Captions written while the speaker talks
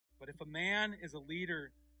if a man is a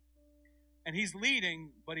leader and he's leading,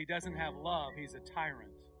 but he doesn't have love, he's a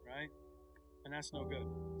tyrant, right? And that's no good.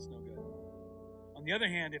 It's no good. On the other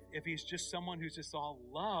hand, if he's just someone who's just all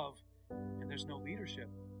love and there's no leadership,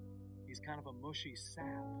 he's kind of a mushy sap,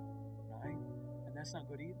 right? And that's not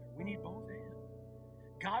good either. We need both hands.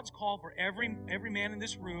 God's call for every man in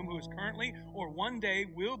this room who is currently or one day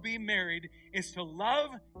will be married is to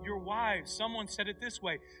love your wives. Someone said it this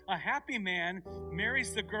way: a happy man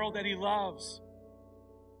marries the girl that he loves.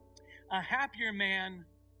 A happier man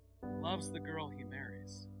loves the girl he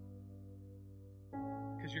marries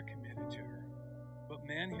because you're committed to her. But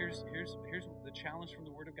men, here's the challenge from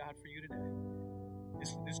the Word of God for you today.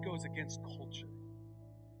 This goes against culture.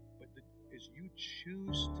 But as you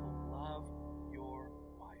choose to love your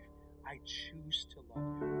wife, I choose to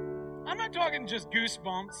love you. I'm not talking just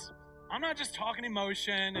goosebumps. I'm not just talking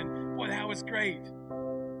emotion and, boy, that was great.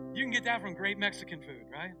 You can get that from great Mexican food,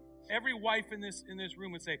 right? Every wife in this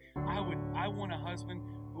room would say, I want a husband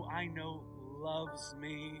who I know loves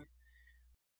me